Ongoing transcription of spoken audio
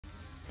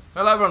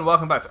Hello everyone,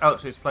 welcome back to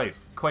Altreus Plays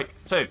Quake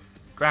 2,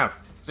 Ground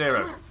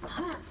Zero.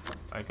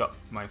 I got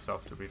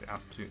myself to read it out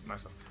to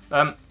myself.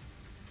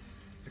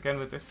 Again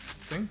with this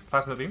thing,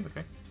 plasma beam,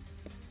 okay.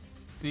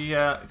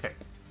 Okay.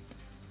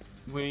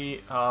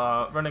 We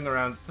are running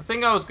around. The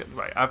thing I was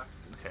right,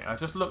 I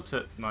just looked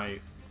at my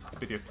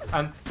video.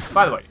 And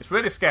by the way, it's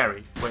really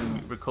scary when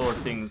we record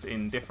things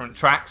in different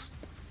tracks,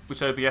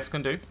 which OBS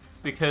can do,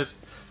 because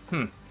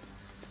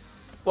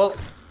well,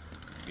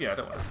 yeah, I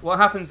don't know. What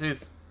happens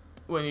is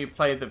when you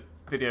play the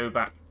video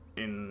back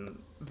in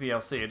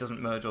VLC, it doesn't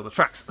merge all the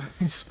tracks.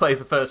 It just plays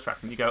the first track,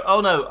 and you go,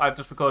 "Oh no, I've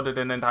just recorded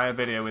an entire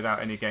video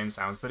without any game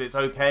sounds." But it's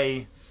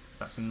okay.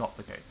 That's not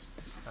the case.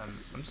 I'm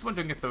just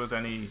wondering if there was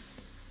any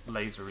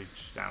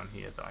laserage down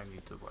here that I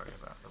need to worry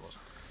about. There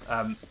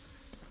wasn't.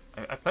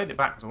 I played it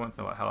back because I wanted to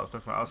know what the hell I was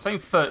talking about. I was saying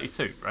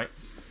 32, right?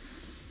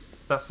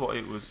 That's what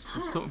it was. I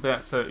was talking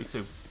about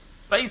 32.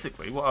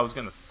 Basically, what I was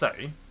going to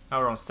say. Now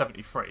we're on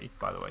 73,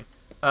 by the way.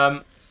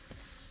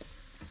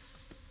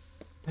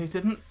 They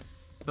didn't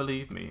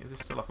believe me. Is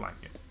this still offline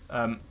here?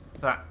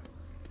 That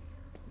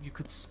you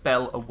could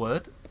spell a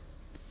word,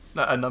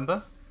 a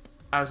number,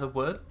 as a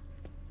word.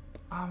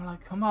 I'm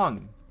like, come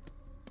on,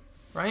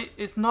 right?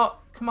 It's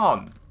not. Come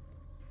on.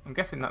 I'm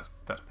guessing that's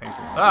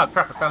painful. Ah,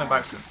 crap! I fell in by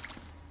accident.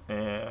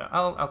 Yeah,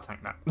 I'll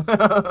tank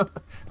that.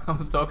 I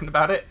was talking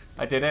about it.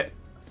 I did it.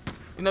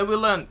 You know, we'll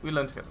learn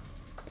together.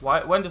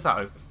 Why? When does that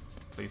open,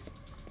 please?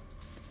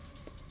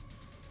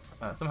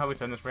 Somehow we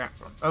turn this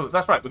reactor on. Oh,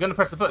 that's right. We're going to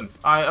press the button.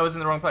 I was in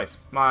the wrong place.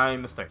 My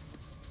mistake.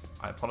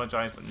 I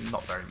apologise, but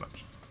not very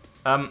much.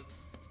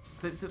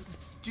 The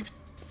stupid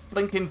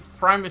blinking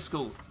primary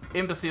school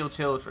imbecile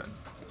children.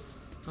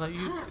 Like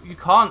you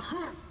can't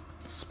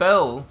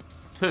spell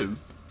 2.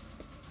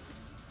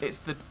 It's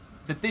the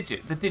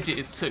digit. The digit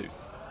is 2,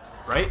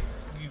 right?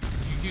 You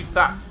use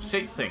that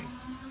shape thing,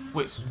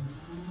 which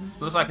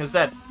looks like a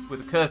Z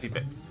with a curvy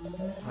bit.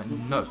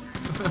 No.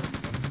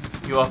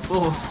 You are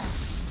fools.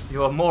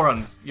 You are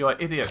morons. You are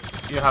idiots.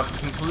 You have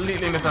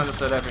completely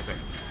misunderstood everything.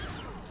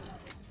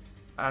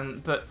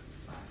 But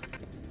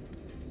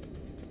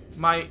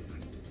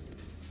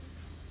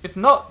it's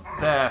not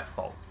their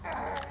fault.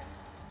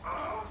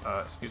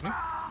 Excuse me?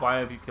 Why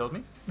have you killed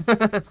me?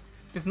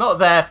 It's not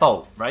their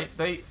fault, right?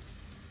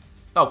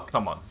 Oh,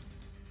 come on.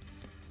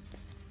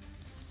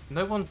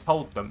 No one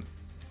told them.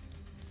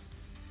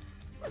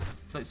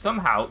 Like,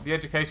 somehow, the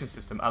education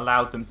system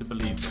allowed them to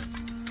believe this.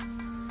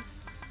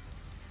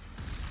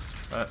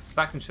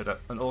 That can shut up,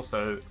 and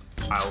also,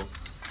 I'll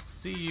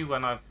see you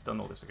when I've done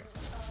all this again.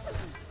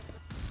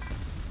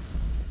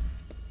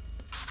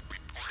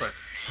 Right.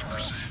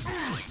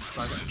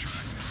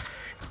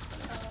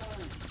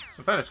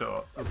 I'm fairly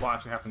sure what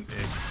actually happened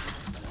is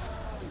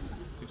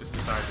we just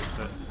decided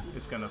that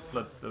it's going to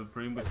flood the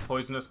room with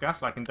poisonous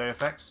gas, like in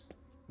Deus Ex.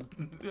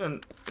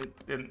 And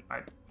it didn't.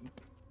 If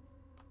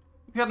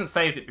you hadn't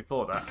saved it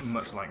before that,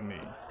 much like me,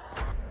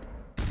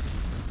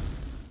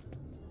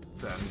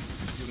 then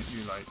wouldn't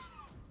you like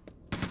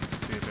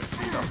be a bit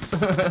beat up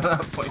at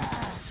that point?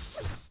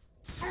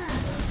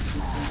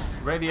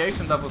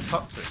 Radiation levels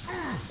toxic.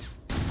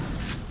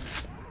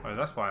 Oh,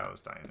 that's why I was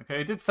dying. Okay,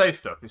 it did say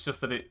stuff. It's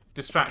just that it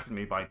distracted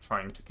me by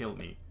trying to kill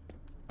me,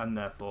 and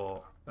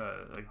therefore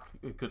I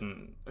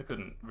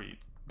couldn't read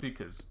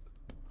because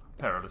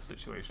perilous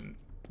situation,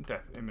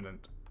 death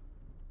imminent.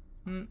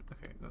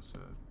 Okay, that's a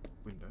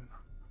window.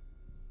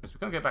 Yes, we're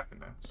gonna get back in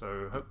there.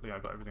 So hopefully I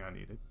got everything I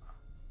needed.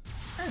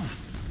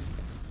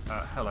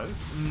 Hello.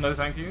 No,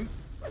 thank you.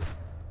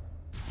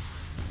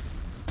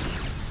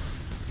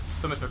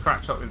 So much for a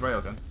crack shot with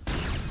railgun.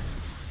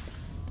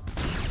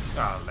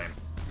 Ah, lame.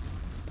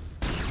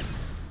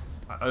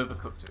 I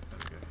overcooked it. There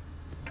we go.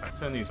 Right,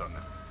 turn these on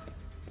now.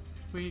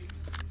 Sweet.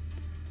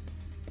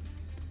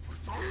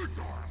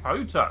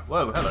 Tahuta!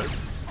 Whoa, hello.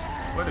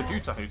 Where did you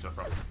Tahuta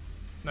from?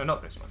 No,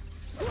 not this one.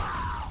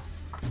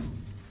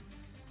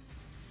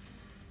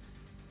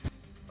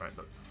 Right,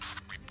 look.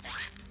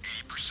 Reporting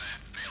 80%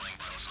 failing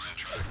vital sign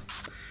track.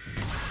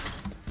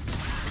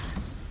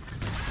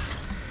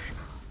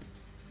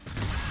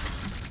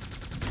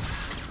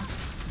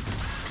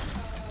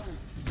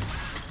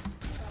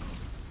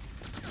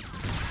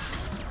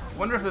 I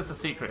wonder if there's a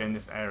secret in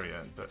this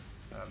area that,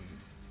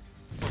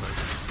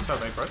 so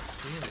they broke.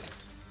 Really?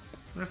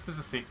 I wonder if there's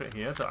a secret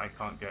here that I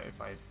can't get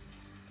if I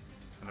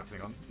turn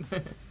everything on.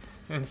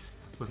 It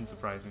wouldn't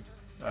surprise me.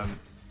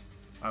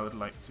 I would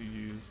like to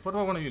use... What do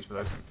I want to use for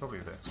those things?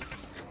 Probably this.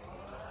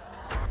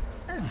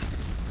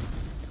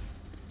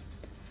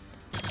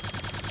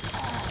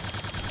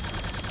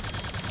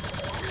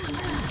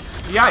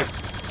 Yike!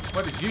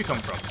 Where did you come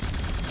from?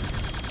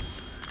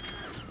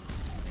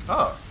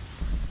 Oh.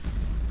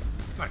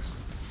 Nice.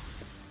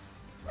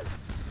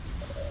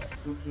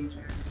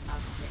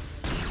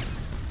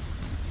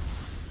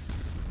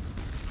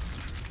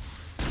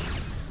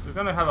 We're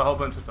going to have a whole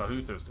bunch of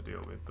Tahutas to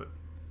deal with, but...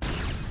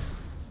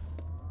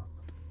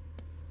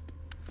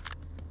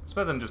 It's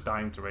better than just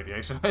dying to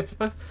radiation, I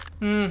suppose.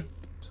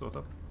 Sort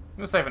of. I'm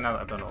going to save it now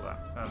that I've done all that.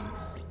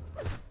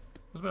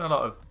 There's been a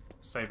lot of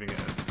saving it.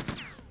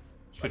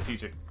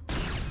 Strategic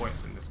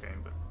points in this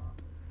game, but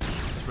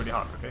it's really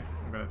hard, okay?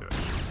 I'm gonna do it.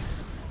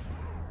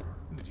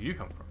 Where did you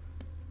come from?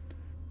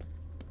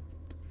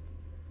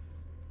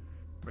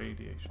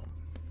 Radiation.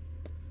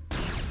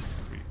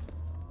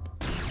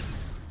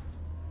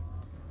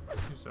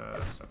 He's 7.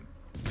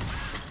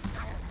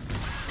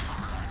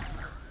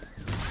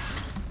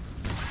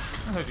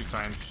 I heard you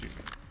try and shoot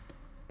me.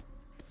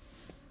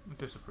 I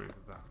disapprove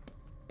of that.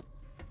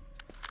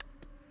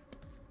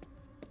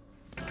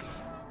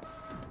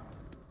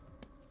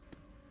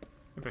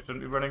 Maybe I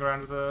shouldn't be running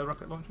around with a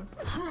rocket launcher?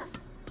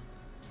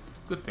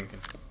 Good thinking.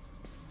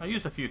 I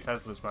used a few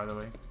Teslas, by the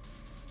way.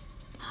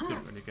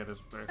 Didn't really get us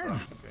very far.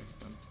 Okay.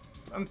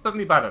 I'm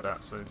suddenly bad at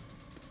that, so...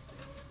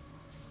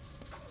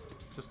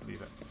 just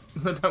leave it.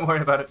 Don't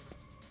worry about it.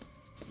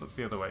 Look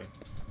the other way.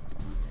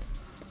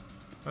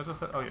 Where's the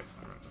oh, yeah.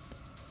 I remember.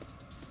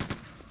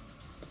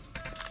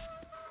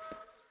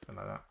 Something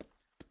like that.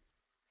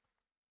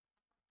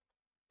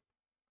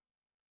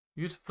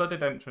 Use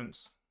flooded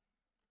entrance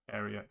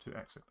area to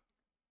exit.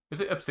 Is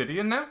it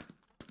obsidian now?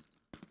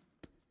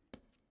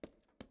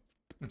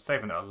 I'm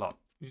saving it a lot.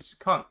 You just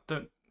can't.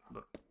 Don't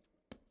look.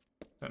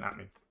 Don't at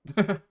me.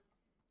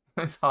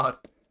 It's hard.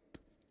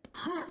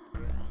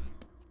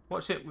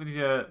 Watch it with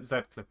your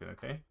Z clipping,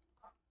 okay?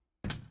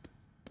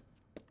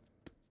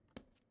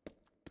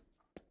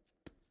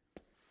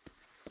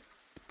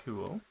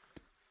 Cool.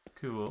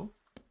 Cool.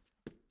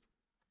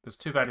 There's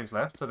 2 baddies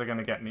left, so they're going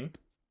to get me.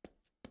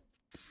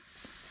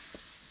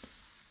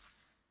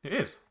 It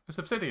is. It's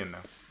obsidian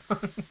now.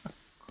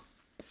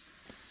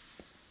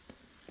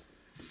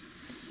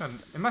 And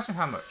imagine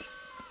how much.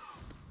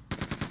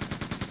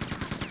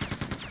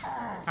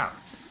 Ow.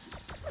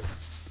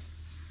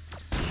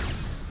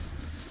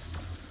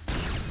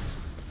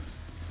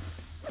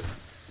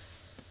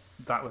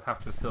 That would have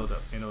to have filled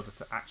up in order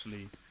to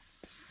actually...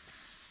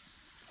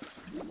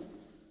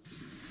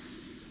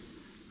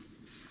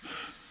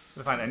 Did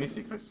I find any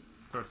secrets?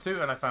 There are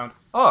 2 and I found...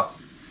 Oh!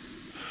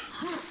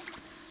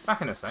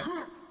 Back in a sec.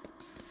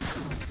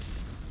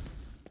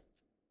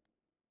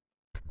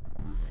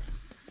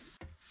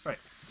 Right.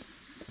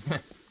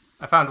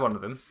 I found one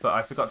of them, but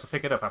I forgot to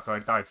pick it up after I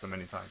died so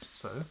many times,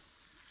 so...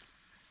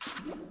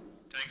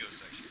 Tango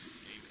section.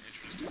 Gain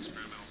entrance to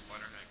experimental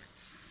fighter hangar.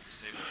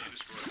 Disable and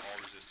destroy all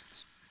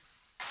resistance.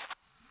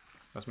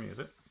 That's me, is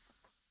it?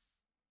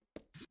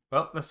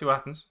 Well, let's see what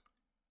happens.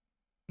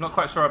 I'm not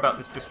quite sure about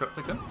this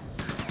disruptor gun.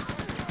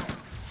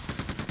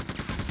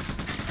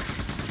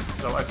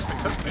 So I just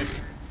picked up, maybe.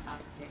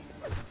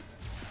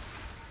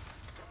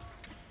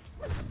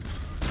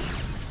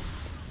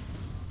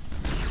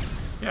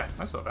 Yeah,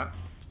 I saw that.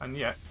 And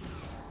yet,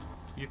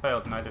 you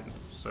failed and I didn't.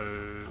 So,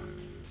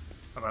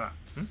 how about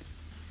that?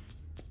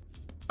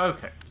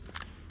 Okay.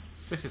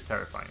 This is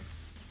terrifying.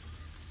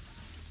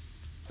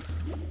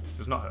 This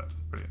does not hurt.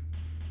 Brilliant.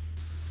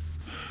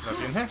 Is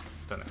that in here?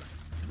 Don't know.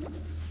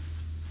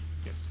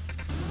 Yes.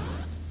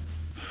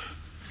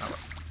 Oh well.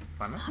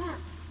 Climb it.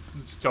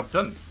 It's job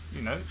done.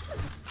 You know.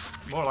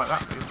 More like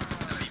that, please.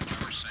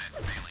 95%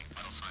 failing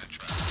vital sign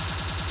track.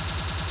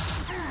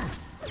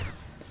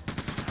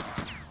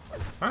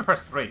 I'm trying to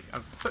press 3.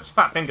 I've such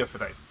fat fingers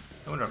today.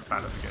 I wonder if I'm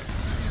bad at the game.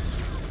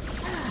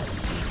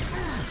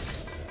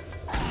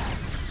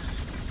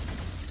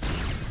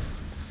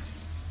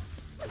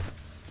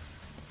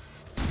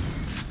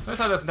 Looks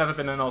like there's never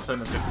been an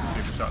alternative to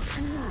Super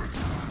Shotgun.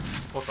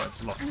 Also, I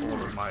just lost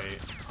all of my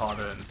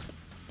hard-earned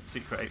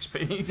secret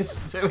HP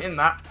just doing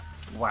that.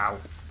 Wow,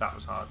 that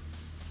was hard.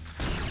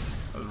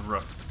 That was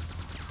rough.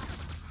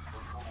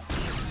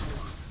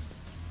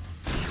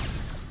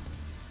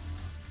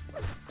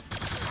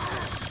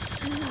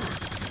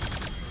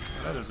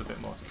 I know there's a bit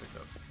more to pick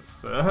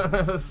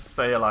up. Let's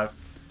stay alive.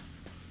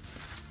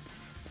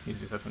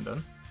 Easier said than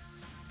done.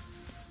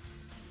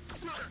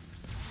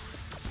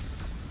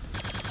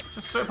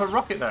 Just set up a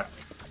rocket there.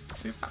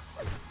 See that?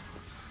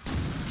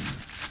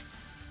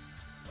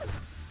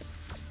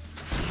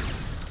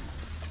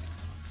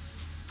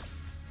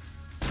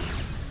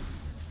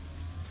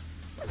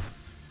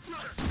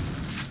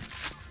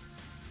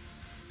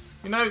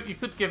 You know, you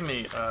could give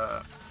me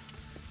an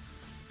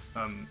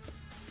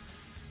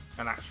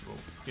actual,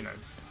 you know,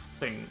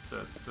 thing,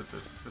 the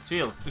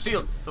shield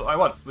that I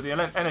want with the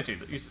energy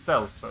that uses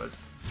cells, so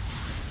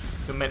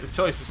I can make the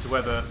choice as to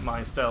whether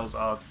my cells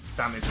are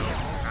damaged or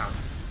out.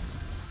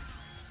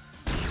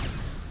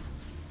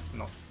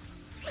 Not.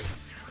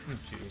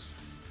 Jeez.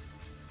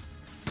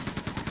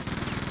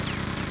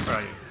 Where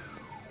are you?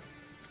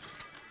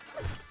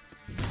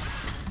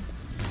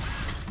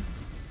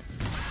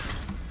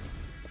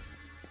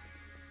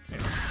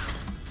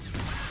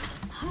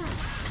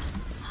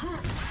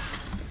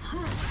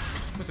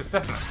 This is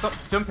definite. Stop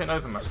jumping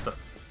over my stuff.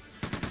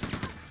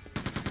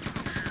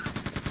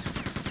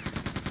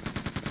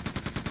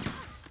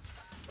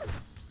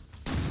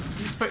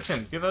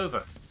 Friction, give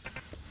over.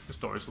 The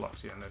door is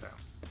locked, yeah, no doubt.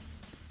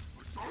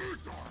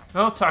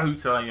 Oh,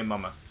 Tahuta, your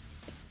mama.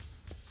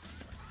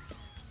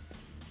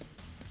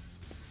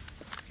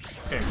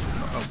 Okay,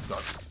 oh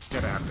god,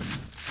 get out of it.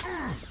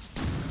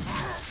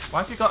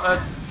 Why have you got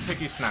a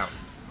piggy snout?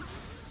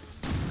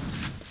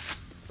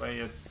 where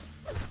your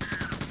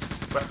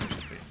weapon should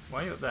be.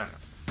 Why are you up there now?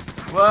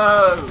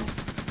 Whoa!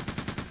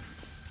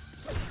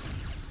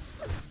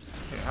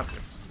 Here, have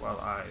this while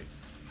I...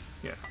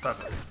 Yeah,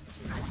 perfect.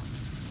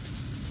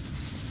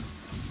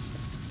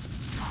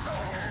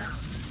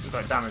 If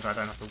I damage, I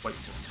don't have to wait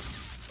for it.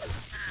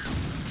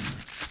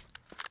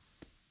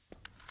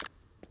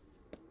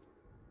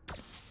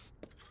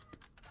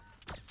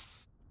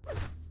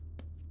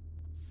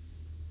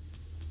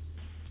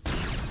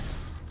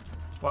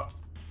 What?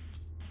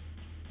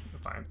 You're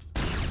fine.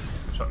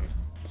 I shot you.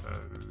 So,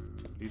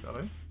 leave that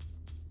alone.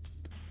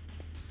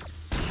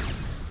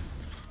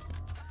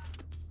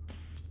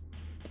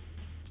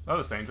 That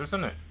was dangerous,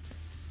 isn't it?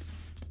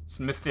 It's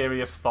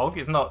mysterious fog.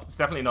 It's not. It's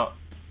definitely not.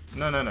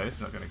 No, this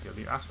is not going to kill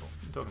you at all. What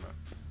are you talking about?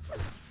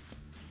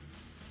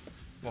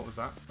 What was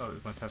that? Oh, it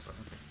was my Tesla.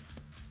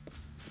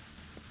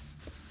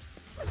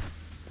 Okay.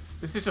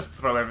 This is just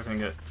throw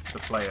everything at the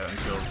player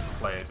until the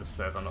player just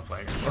says, I'm not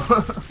playing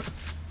anymore.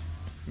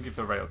 Give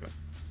the railgun.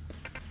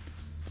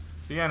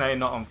 DNA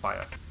not on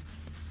fire.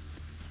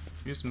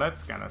 Use med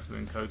scanner to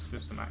encode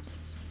system access.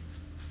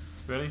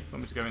 Really?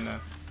 Want me to go in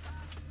there?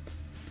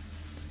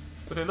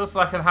 But it looks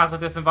like a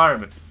hazardous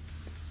environment.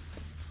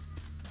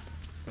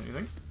 Don't you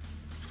think?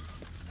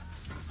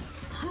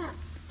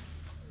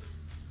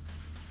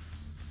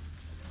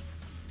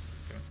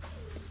 Okay.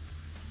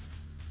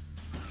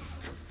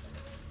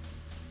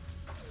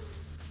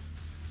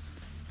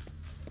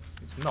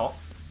 It's not.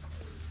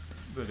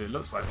 But it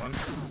looks like one.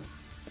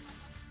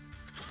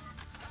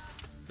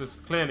 There's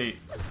clearly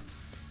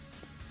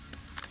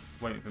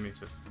waiting for me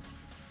to...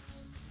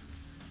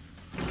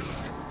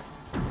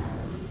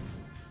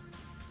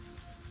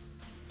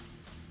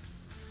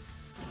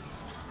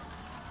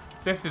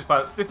 This is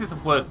the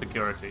worst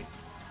security.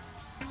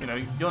 You know,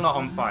 you're not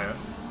on fire.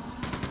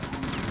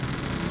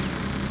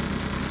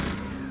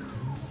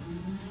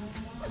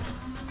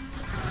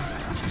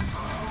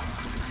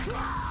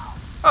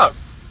 Oh!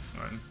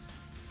 Right.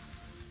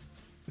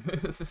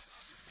 This is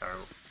just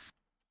terrible.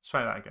 Let's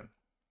try that again.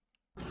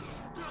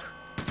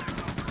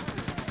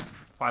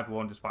 5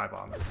 wound is 5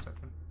 armor per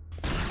second.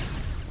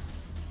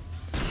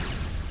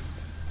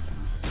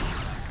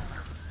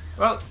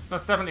 Well,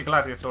 that's definitely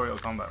gladiatorial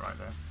combat right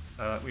there.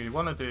 We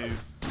want to do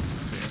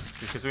this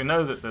because we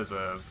know that there's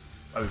a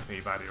OP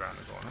baddie around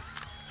the corner.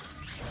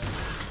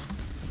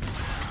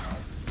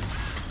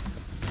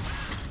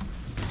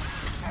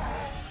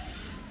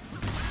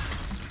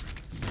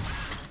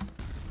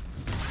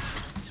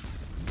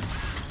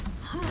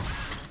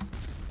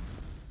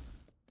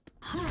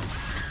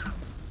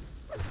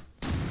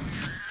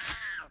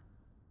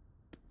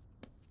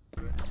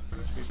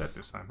 She's dead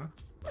this time, huh?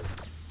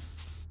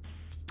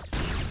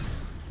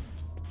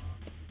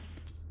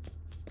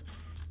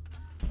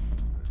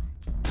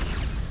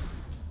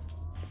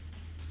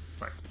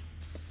 Right.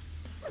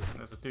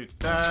 There's a dude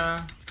there.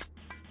 I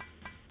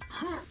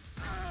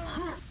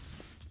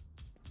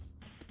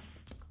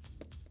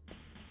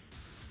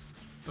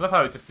love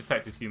how it just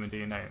detected human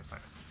DNA. It's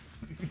like,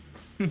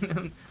 what's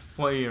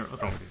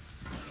wrong with you?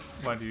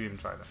 Why do you even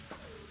try that?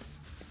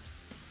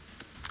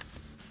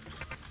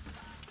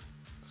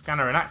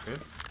 Scanner inactive.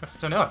 You have to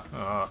turn it on.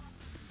 Oh.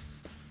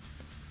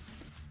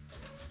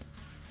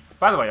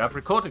 By the way, I've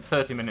recorded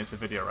 30 minutes of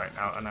video right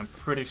now, and I'm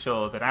pretty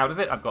sure that out of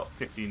it, I've got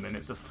 15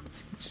 minutes of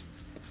footage.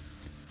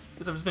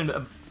 Because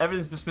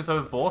everything's just been so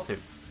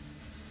abortive.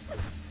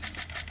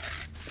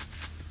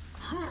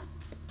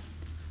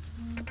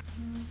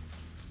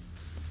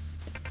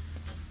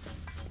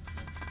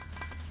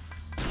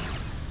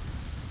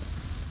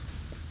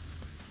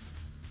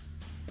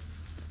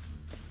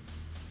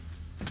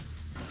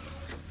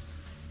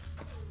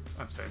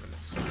 I'm saving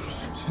this so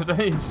much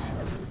today.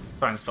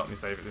 Try and stop me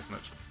saving this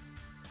much.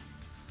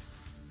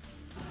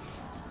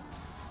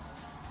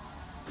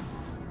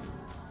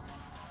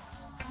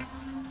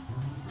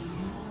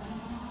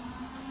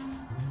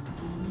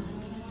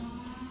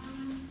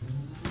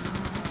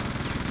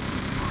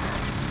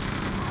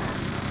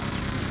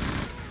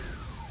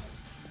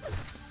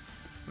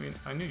 I mean,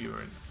 I knew you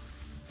were in.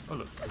 Oh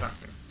look, that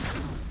thing.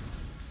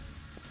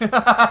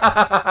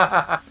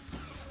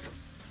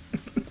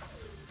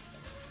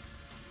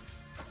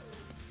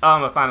 Oh,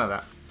 I'm a fan of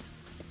that.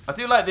 I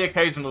do like the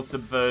occasional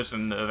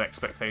subversion of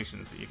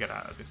expectations that you get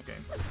out of this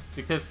game.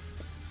 Because,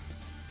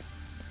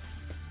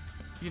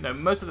 you know,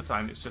 most of the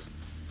time it's just,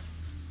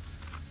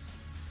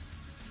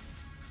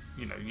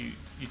 you know, you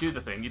do the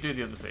thing, you do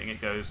the other thing,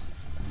 it goes,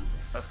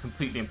 that's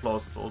completely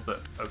implausible,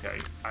 but okay.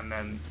 And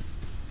then,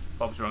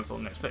 Bob's your uncle,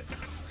 next bit.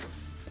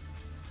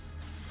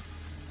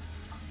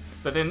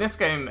 But in this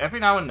game, every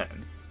now and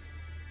then,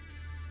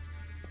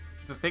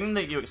 the thing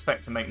that you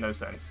expect to make no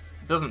sense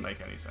doesn't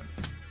make any sense.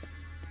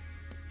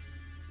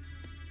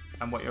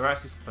 And what you're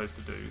actually supposed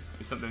to do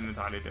is something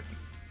entirely different.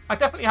 I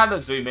definitely had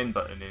a zoom in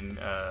button in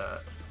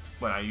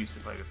when I used to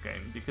play this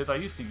game, because I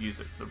used to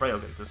use it for the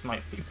railgun to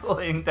snipe people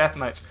in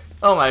deathmatch.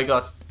 Oh my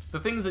god, the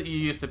things that you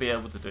used to be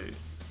able to do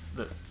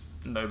that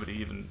nobody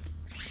even...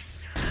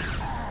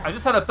 I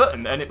just had a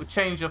button and it would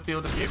change your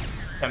field of view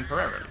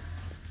temporarily.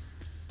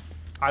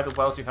 either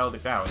whilst you held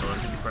it down or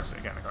until you pressed it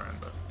again, I can't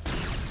remember.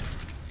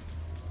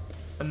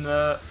 And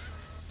the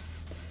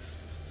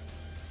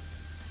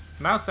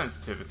mouse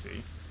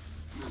sensitivity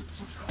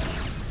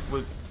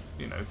was,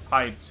 you know,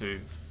 tied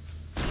to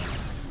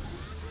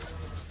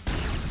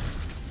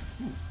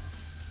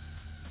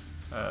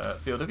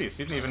field of view,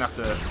 so you didn't even have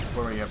to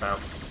worry about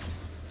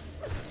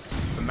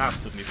the mouse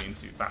suddenly being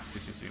too fast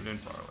because you zoomed in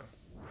far away.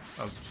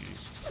 Oh,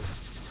 jeez.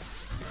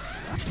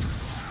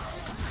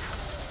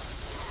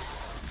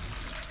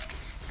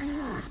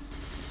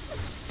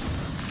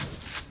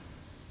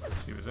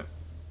 See, was it?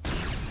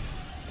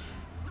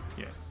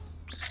 Yeah.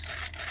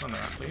 None of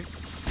that, please.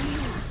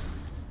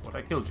 What,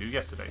 I killed you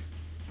yesterday?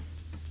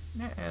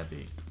 Yeah,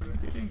 Abby.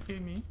 You didn't kill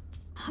me.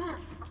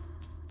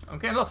 I'm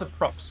getting lots of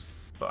props,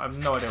 but I have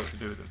no idea what to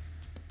do with them.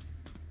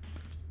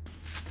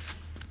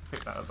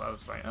 Pick that up, I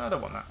was like, oh, I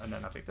don't want that, and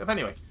then I picked it up.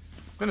 Anyway,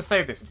 I'm going to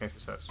save this in case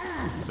this hurts.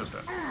 It does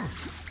hurt.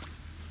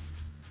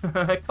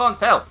 I can't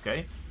tell,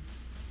 okay?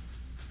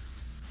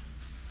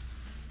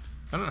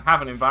 I don't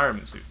have an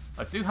environment suit.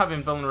 I do have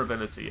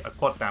invulnerability, a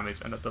quad damage,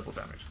 and a double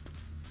damage.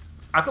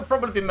 I could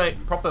probably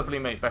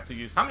make better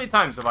use. How many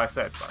times have I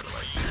said, by the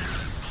way,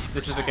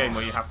 this is a game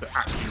where you have to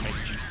actually make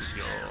use of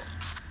your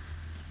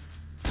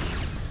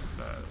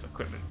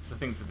equipment, the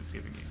things that it's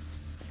giving you.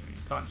 You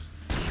can't just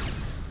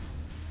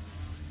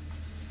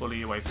bully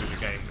your way through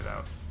the game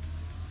without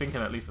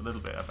thinking at least a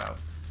little bit about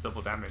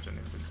double damage and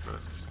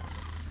invincibility.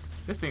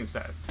 This being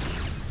said,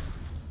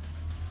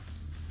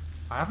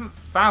 I haven't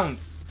found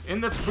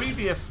in the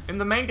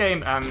main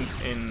game and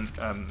in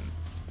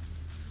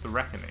the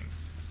Reckoning,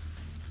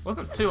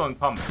 wasn't too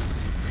uncommon.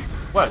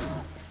 Well,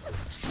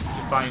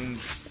 to find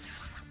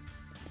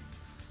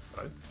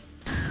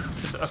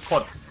just a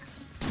quad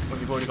when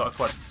you've already got a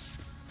quad.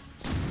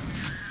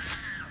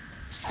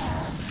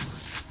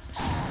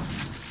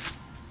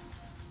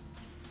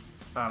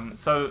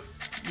 So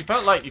you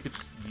felt like you could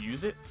just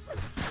use it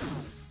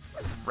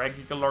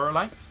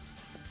regularly.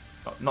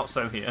 Not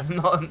so here.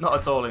 Not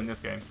at all in this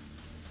game.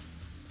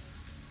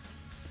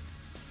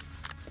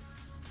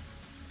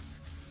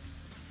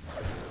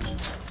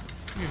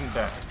 Even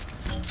there.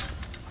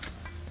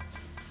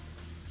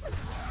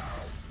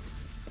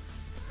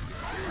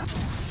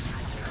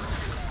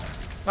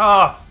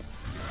 Ah!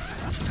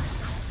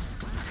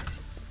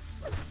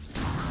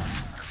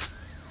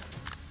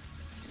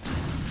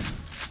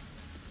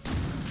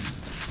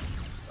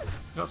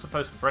 You're not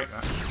supposed to break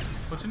that.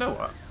 But you know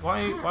what?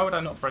 Why would I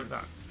not break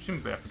that?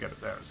 Presumably I could get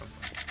it there at some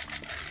point.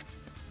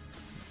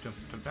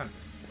 Jump down.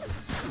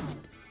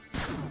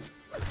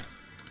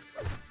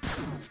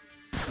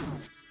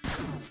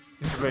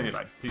 This is really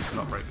like, please do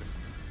not break this.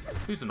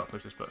 Please do not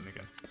push this button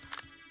again.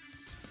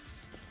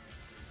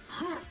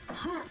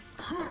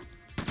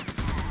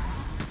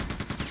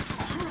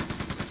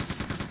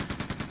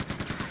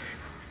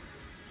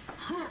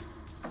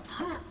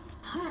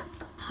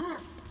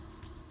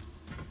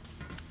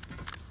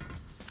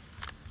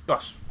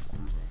 Gosh,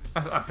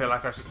 I feel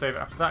like I should save it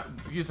after that.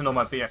 Using all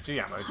my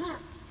BFG ammo, just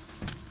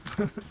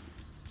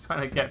trying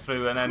to get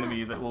through an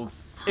enemy that will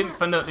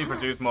infinitely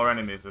produce more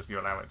enemies if you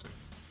allow it to.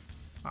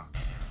 Ah.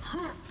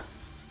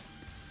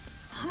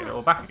 Get it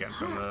all back again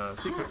from the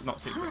secret,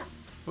 not secret.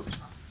 Oops.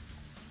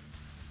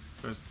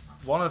 There's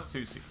one of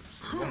two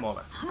secrets, so one more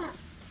left.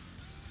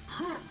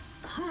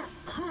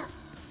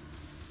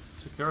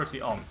 Security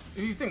on.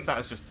 Do you think that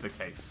is just the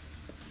case?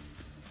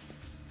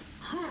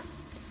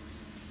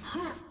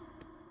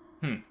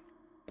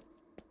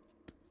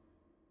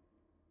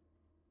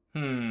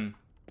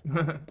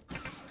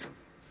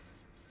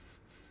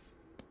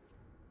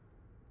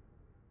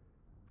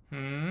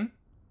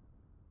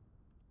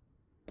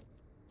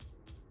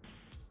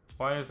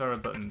 Why is there a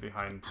button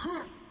behind the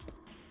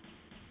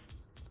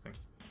thing?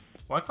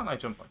 Why can't I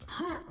jump like that?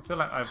 I feel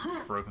like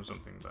I've broken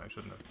something that I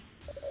shouldn't have.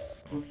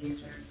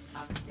 Computer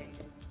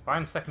updated.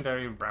 Find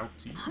secondary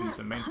route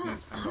into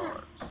maintenance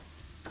hangars.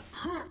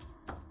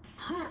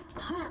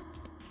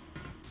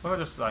 What if I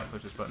just like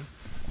push this button?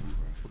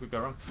 What could go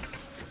wrong?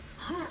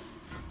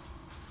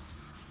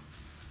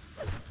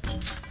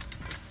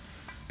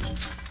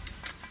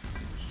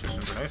 Just chuck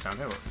some grenades down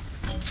here. What?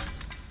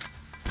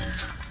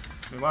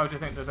 I mean, why would you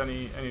think there's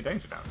any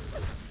danger down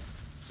here?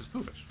 This is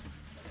foolish.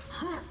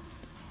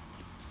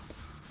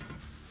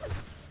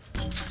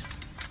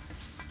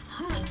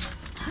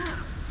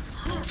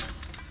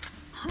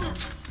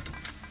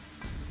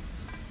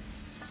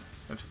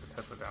 Don't check the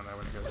Tesla down there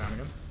when it goes down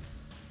again.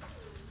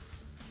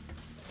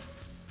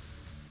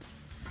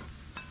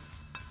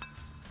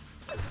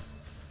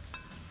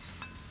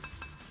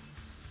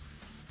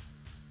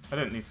 I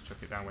didn't need to chuck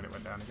it down when it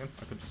went down again.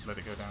 I could just let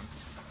it go down.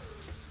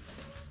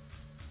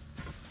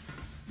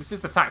 This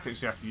is the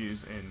tactics you have to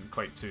use in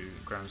Quake 2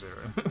 Ground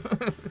Zero.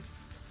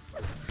 It's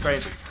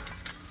crazy.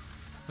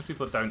 Most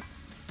people don't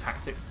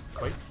tactics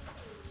Quake.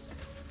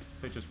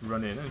 They just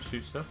run in and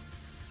shoot stuff.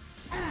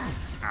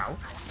 Ow.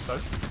 So?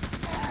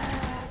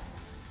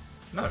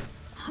 No.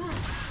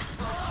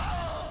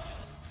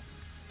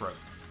 Bro.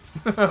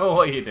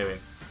 What are you doing?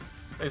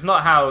 It's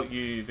not how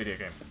you video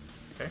game.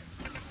 Okay?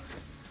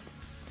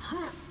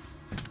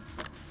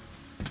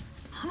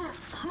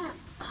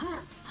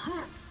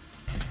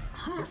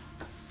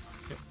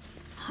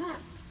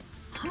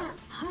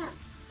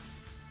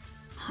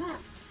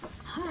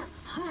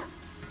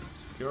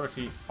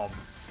 Security on.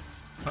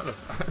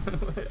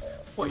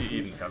 What are you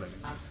even telling me?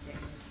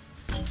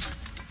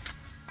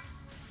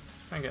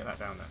 Try and get that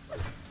down there.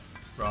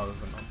 Rather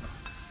than on.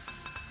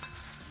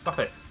 Stop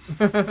it.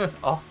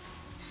 Off.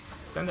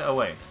 Send it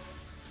away.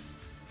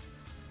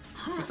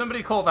 Did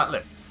somebody call that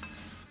lift?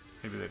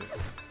 Maybe they did.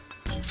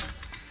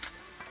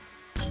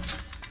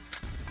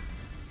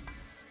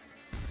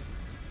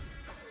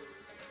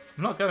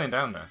 I'm not going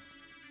down there.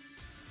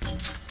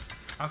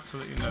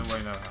 Absolutely no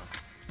way, no how.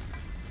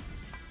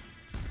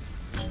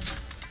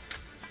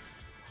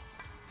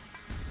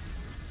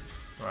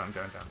 Right, I'm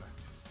going down there.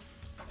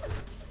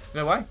 You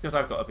know why? Because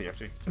I've got a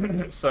BFG.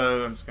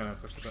 So I'm just going to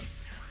push the button.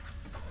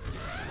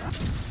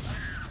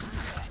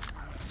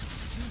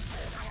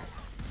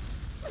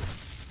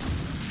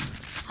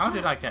 How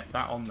did I get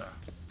that on there?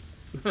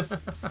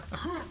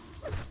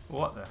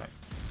 What the heck?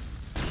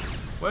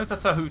 Where's the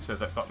Tahuta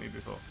that got me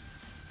before?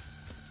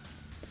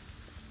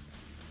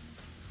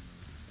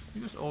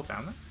 You just all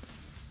down there?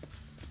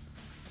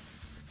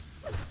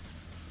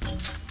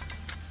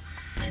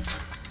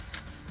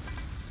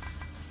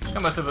 I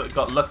must have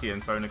got lucky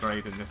and thrown a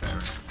grenade in this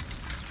area.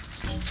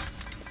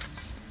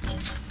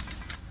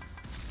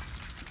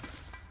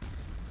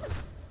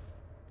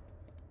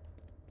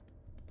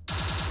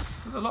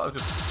 There's a lot of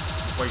just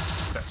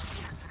waste sections.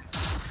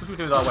 What do we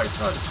do with our waste?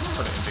 Oh, just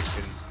put it in big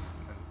bins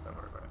and then don't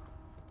worry about it.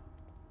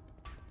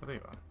 Oh, there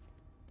you are.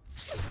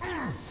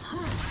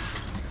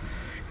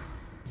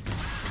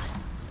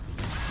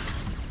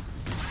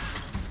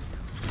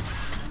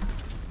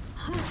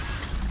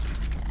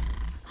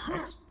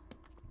 Thanks.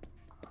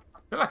 I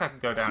feel like I can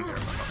go down here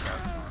if I'm not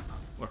careful.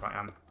 Or if I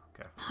am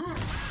careful.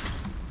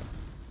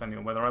 Depending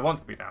on whether I want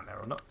to be down there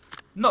or not.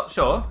 Not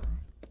sure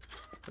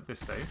at this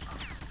stage.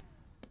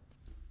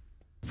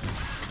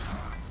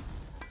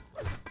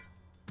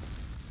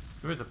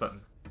 There is a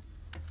button.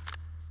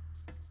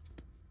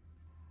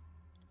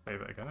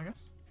 Save it again, I guess.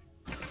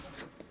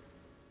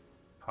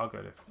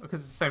 Cargo lift. Look,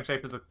 it's the same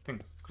shape as a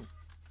thing. Cool.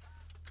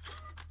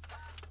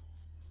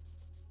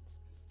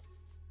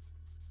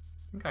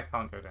 I think I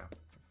can't go down.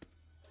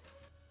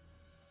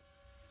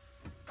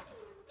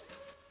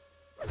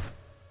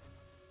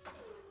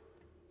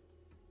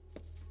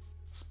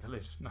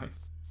 Spillage,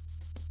 nice.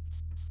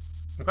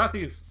 I'm glad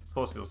these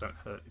force fields don't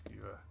hurt if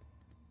you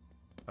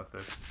have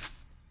those.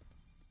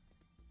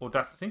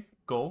 Audacity,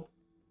 gall,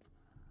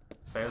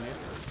 failure,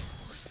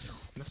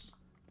 miss.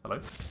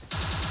 Hello.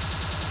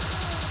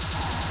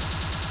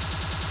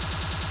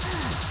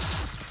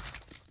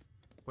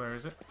 Where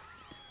is it?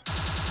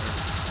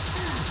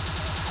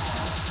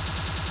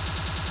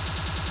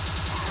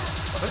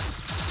 Got it.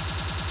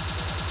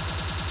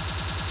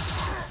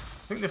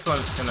 I think this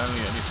one can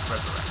only at least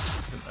resurrect.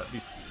 At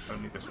least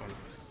only this one.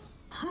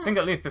 I think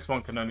at least this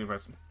one can only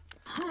resurrect.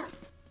 You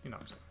know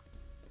what I'm saying.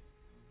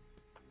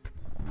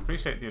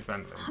 Appreciate the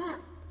adrenaline.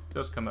 It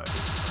does come at a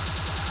decent time.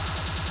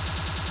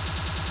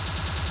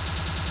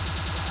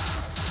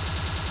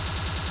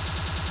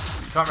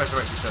 You can't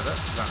resurrect each other.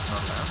 That's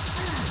not allowed.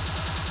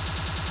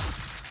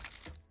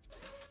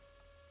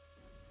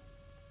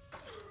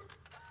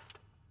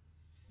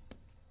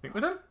 Think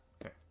we're done?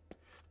 Okay.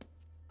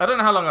 I don't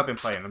know how long I've been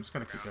playing. I'm just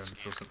going to keep going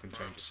until something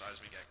changes.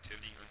 Seismic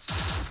activity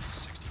unstable,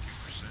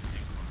 62%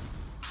 incline.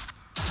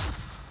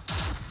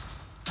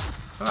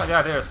 I like the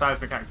idea of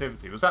seismic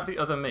activity. Was that the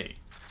other me?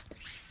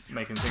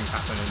 Making things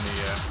happen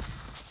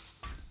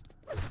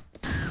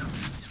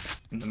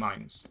in the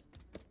mines.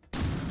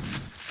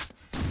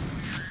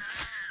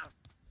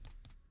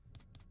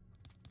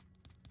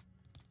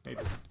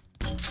 Maybe.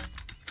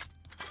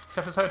 This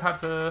episode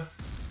had the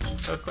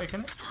earthquake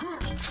in it?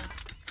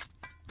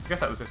 I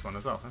guess that was this one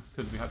as well, huh?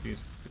 Because we had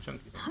these the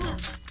chunky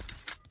things.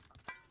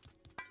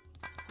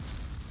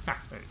 Ah,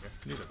 there you go.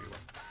 Knew that'd be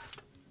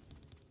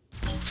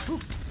one. Ooh.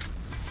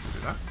 We'll do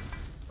that.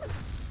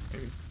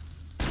 Maybe.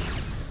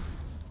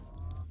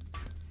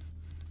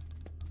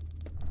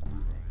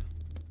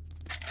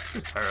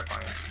 This is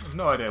terrifying. I have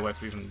no idea where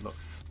to even look.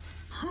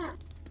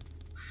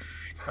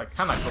 Like,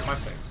 can I put my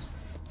face?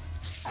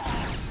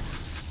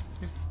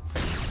 Just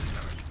take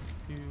damage.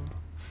 You.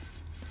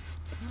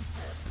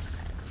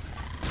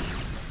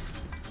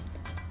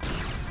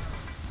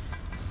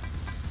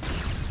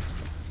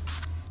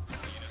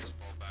 Units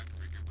fall back and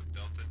regroup with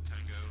Delta,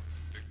 Tango,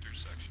 Victor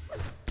section.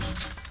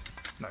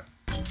 No.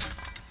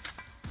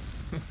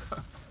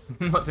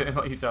 I'm not doing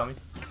what you tell me.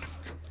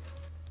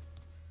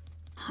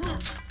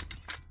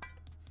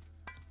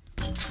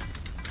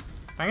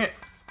 Dang it!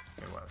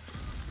 Okay, well.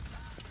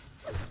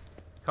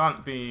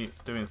 Can't be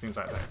doing things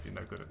like that if you're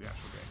no good at the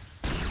actual game.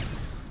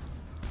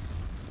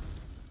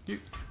 You.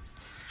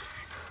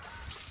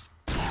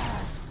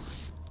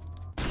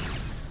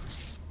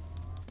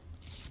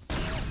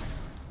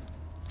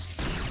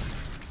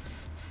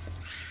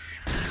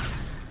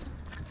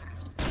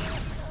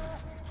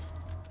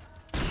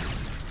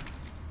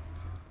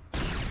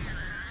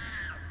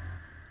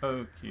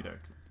 Okie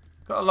dokie.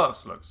 Got a lot of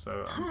slugs,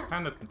 so I'm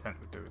kind of content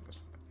with doing this.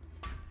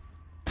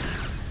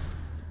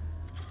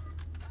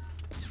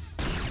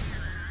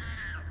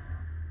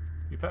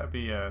 You better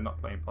be not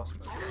playing possum.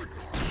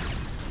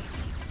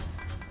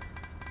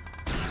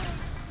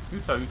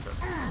 Uta Uta.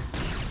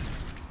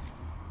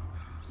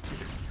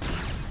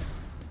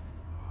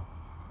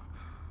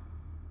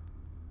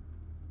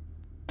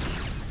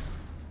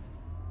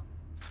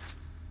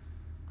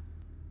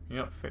 You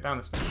not fit down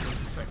the stairs.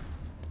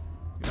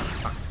 You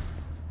don't back.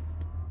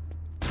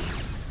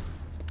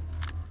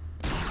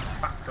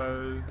 Back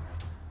so.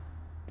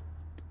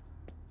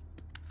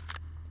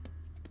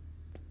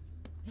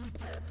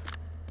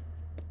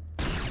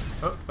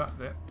 Oh, that's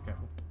it.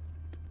 Careful.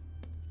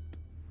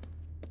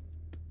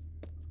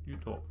 You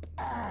talk.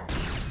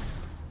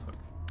 Look.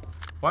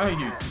 Why are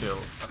you still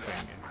a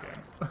thing in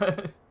the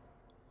game?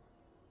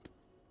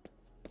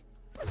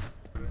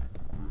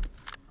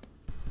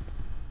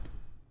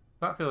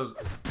 That feels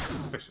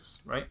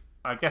suspicious, right?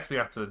 I guess we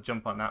have to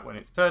jump on that when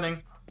it's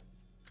turning.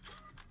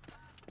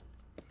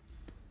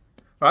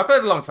 Well, I've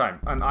played a long time,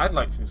 and I'd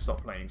like to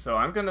stop playing, so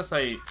I'm going to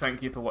say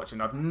thank you for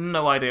watching. I've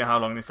no idea how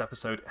long this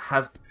episode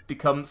has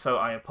become, so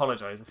I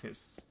apologise if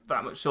it's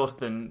that much shorter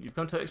than you've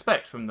come to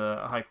expect from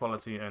the high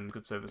quality and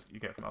good service that you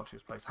get from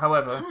Altreus Place.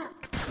 However,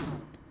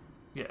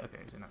 yeah, okay,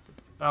 it's inactive.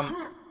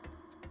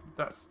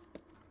 That's,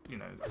 you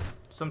know,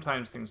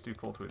 sometimes things do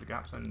fall through the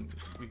gaps, and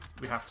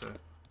we have to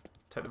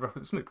take the rough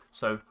with the smooth.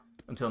 So,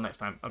 until next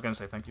time, I'm going to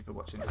say thank you for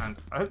watching, and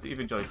I hope that you've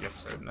enjoyed the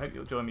episode, and I hope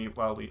you'll join me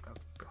while we... Oh,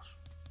 gosh.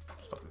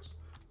 Stop this.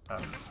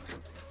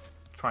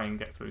 Try and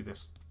get through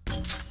this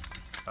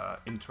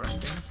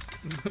interesting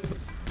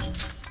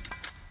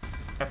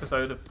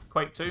episode of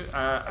Quake 2,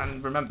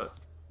 and remember,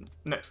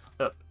 next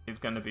up is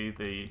going to be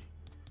the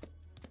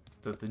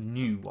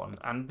new one,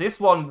 and this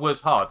one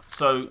was hard,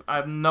 so I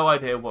have no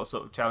idea what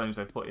sort of challenge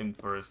they put in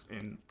for us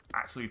in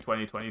actually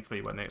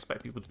 2023 when they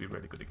expect people to be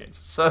really good at games.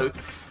 So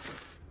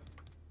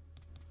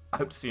I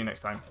hope to see you next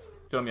time.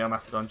 Join me on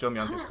Mastodon, join me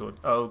on Discord.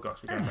 Oh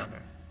gosh, we're going down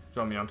here.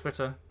 Join me on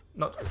Twitter,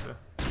 not Twitter.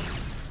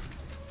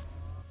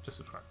 Just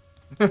subscribe.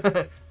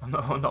 I'm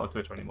not on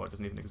Twitter anymore, it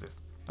doesn't even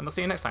exist. And I'll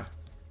see you next time.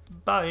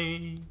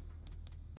 Bye!